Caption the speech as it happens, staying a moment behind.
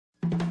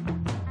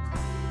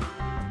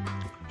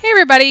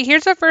everybody,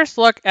 here's a first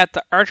look at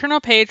the art journal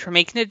page for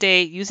making a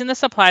day using the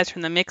supplies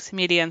from the Mixed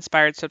Media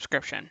Inspired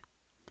subscription.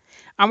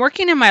 I'm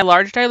working in my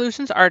Large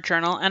Dilutions art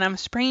journal and I'm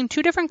spraying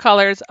two different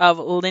colors of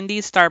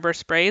Lindy's Starburst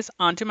sprays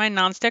onto my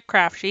nonstick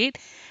craft sheet,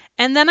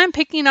 and then I'm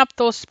picking up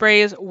those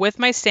sprays with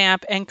my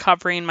stamp and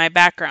covering my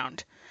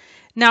background.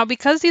 Now,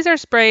 because these are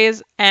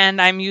sprays and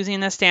I'm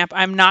using the stamp,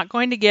 I'm not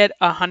going to get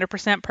a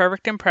 100%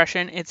 perfect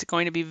impression. It's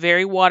going to be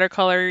very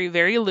watercolory,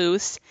 very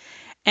loose,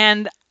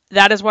 and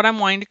that is what I'm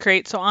wanting to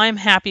create, so I'm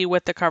happy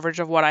with the coverage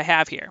of what I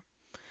have here.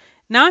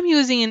 Now I'm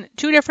using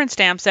two different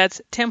stamp sets,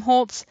 Tim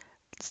Holtz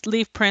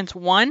Leaf Prints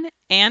 1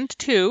 and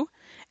 2,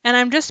 and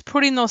I'm just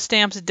putting those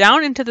stamps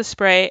down into the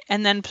spray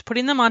and then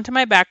putting them onto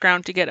my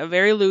background to get a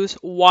very loose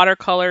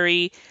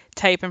watercolory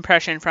type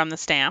impression from the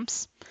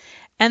stamps.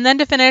 And then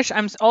to finish,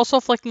 I'm also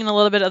flicking a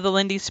little bit of the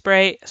Lindy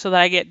spray so that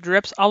I get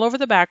drips all over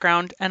the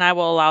background, and I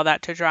will allow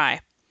that to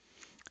dry.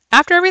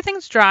 After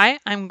everything's dry,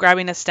 I'm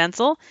grabbing a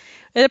stencil,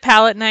 a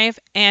palette knife,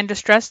 and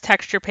distressed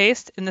texture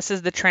paste, and this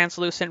is the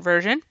translucent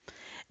version.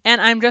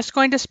 And I'm just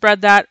going to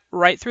spread that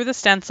right through the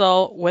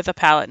stencil with a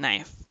palette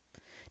knife.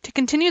 To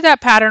continue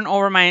that pattern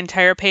over my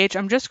entire page,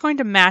 I'm just going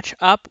to match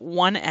up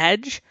one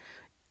edge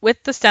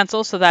with the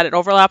stencil so that it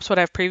overlaps what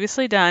I've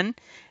previously done.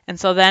 And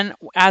so then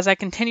as I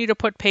continue to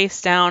put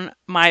paste down,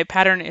 my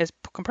pattern is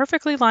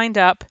perfectly lined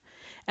up,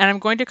 and I'm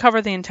going to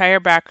cover the entire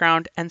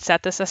background and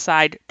set this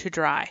aside to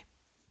dry.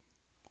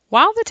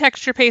 While the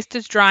texture paste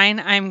is drying,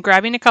 I'm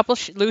grabbing a couple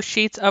loose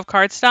sheets of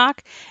cardstock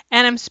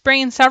and I'm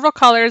spraying several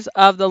colors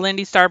of the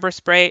Lindy Starburst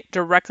spray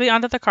directly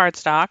onto the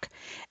cardstock,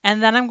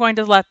 and then I'm going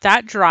to let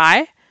that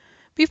dry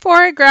before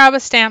I grab a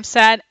stamp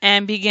set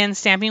and begin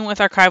stamping with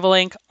archival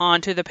ink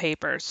onto the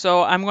paper.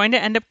 So I'm going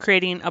to end up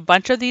creating a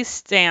bunch of these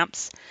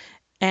stamps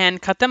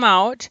and cut them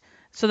out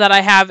so that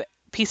I have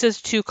pieces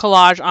to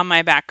collage on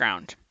my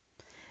background.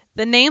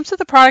 The names of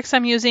the products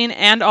I'm using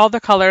and all the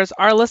colors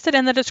are listed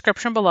in the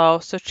description below,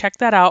 so check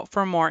that out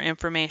for more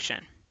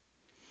information.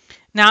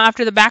 Now,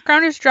 after the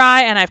background is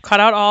dry and I've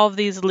cut out all of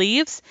these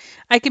leaves,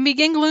 I can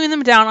begin gluing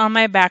them down on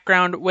my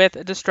background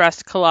with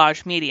Distress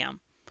Collage Medium.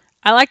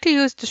 I like to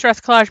use Distress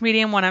Collage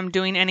Medium when I'm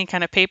doing any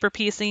kind of paper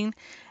piecing,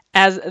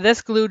 as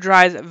this glue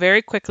dries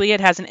very quickly.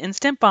 It has an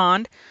instant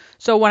bond,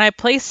 so when I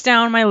place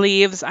down my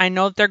leaves, I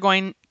know that they're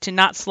going to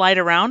not slide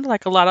around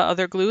like a lot of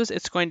other glues.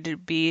 It's going to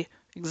be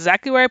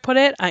exactly where I put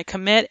it, I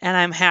commit, and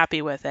I'm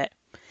happy with it.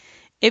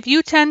 If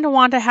you tend to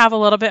want to have a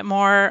little bit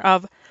more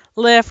of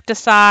lift,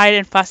 decide,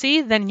 and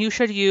fussy, then you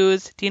should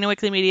use Dina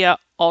Wakley Media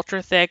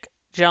Ultra Thick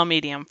Gel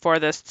Medium for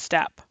this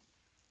step.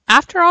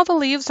 After all the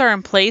leaves are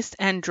in place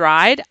and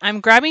dried,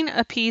 I'm grabbing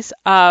a piece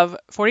of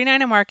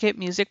 49 & Market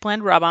Music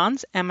Blend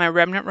rub-ons and my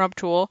remnant rub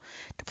tool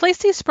to place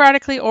these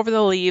sporadically over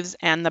the leaves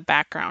and the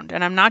background.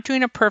 And I'm not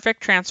doing a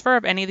perfect transfer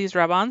of any of these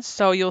rub-ons,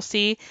 so you'll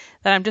see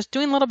that I'm just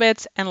doing little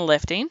bits and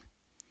lifting.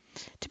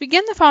 To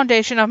begin the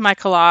foundation of my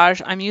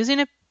collage, I'm using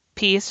a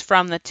piece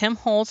from the Tim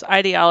Holtz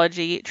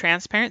Ideology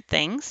Transparent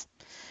Things.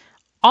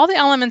 All the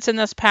elements in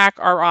this pack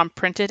are on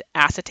printed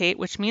acetate,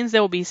 which means they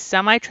will be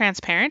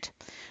semi-transparent.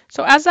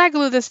 So as I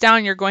glue this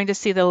down, you're going to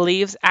see the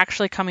leaves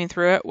actually coming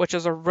through it, which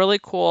is a really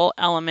cool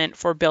element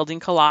for building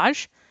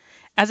collage,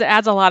 as it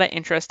adds a lot of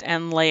interest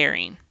and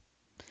layering.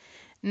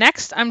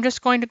 Next, I'm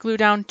just going to glue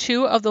down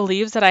two of the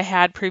leaves that I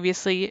had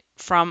previously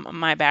from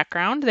my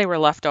background. They were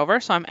left over,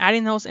 so I'm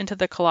adding those into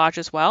the collage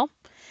as well.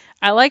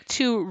 I like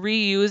to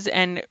reuse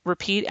and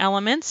repeat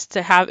elements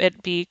to have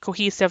it be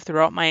cohesive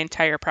throughout my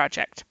entire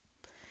project.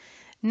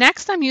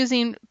 Next, I'm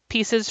using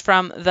pieces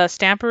from the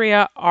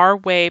Stamperia Our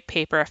Way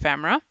paper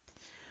ephemera.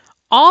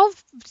 All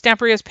of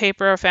Stamperia's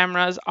paper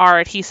ephemeras are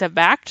adhesive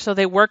backed, so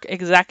they work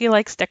exactly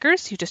like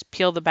stickers. You just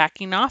peel the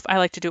backing off. I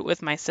like to do it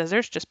with my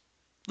scissors, just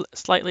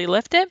slightly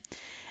lift it,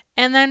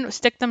 and then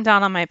stick them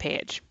down on my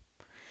page.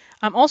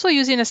 I'm also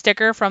using a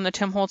sticker from the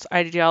Tim Holtz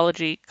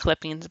Ideology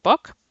Clippings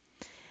book.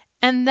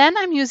 And then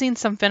I'm using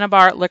some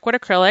Finnabar liquid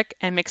acrylic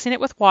and mixing it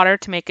with water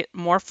to make it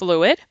more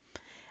fluid.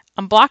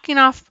 I'm blocking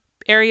off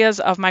areas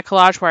of my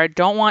collage where I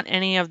don't want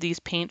any of these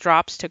paint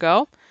drops to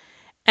go.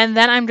 And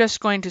then I'm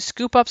just going to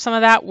scoop up some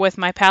of that with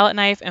my palette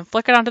knife and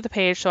flick it onto the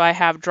page so I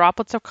have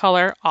droplets of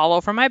color all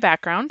over my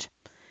background.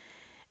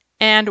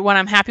 And when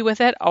I'm happy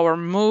with it, I'll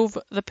remove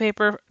the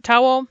paper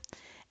towel.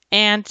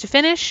 And to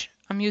finish,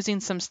 I'm using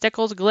some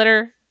Stickles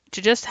glitter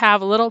to just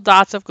have little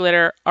dots of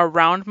glitter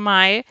around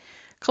my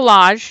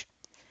collage.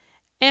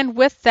 And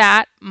with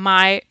that,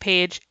 my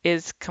page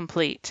is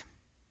complete.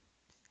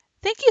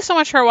 Thank you so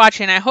much for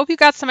watching. I hope you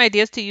got some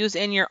ideas to use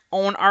in your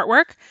own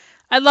artwork.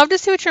 I'd love to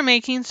see what you're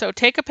making, so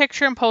take a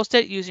picture and post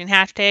it using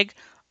hashtag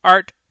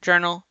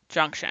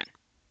 #ArtJournalJunction.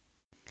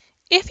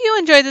 If you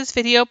enjoyed this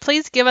video,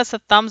 please give us a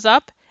thumbs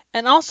up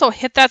and also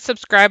hit that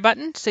subscribe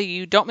button so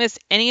you don't miss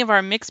any of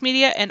our mixed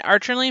media and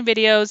art journaling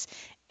videos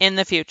in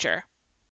the future.